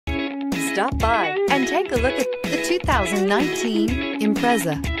Stop by and take a look at the 2019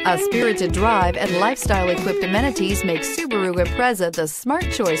 Impreza. A spirited drive and lifestyle-equipped amenities make Subaru Impreza the smart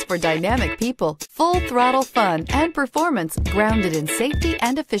choice for dynamic people. Full-throttle fun and performance grounded in safety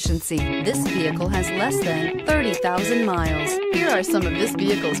and efficiency. This vehicle has less than 30,000 miles. Here are some of this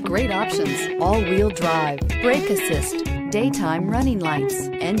vehicle's great options: all-wheel drive, brake assist, daytime running lights,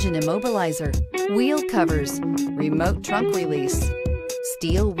 engine immobilizer, wheel covers, remote trunk release,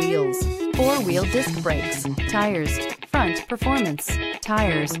 steel wheels, four-wheel disc brakes, tires, front performance,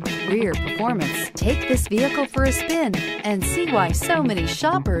 tires, rear performance. Take this vehicle for a spin and see why so many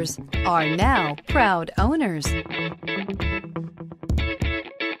shoppers are now proud owners.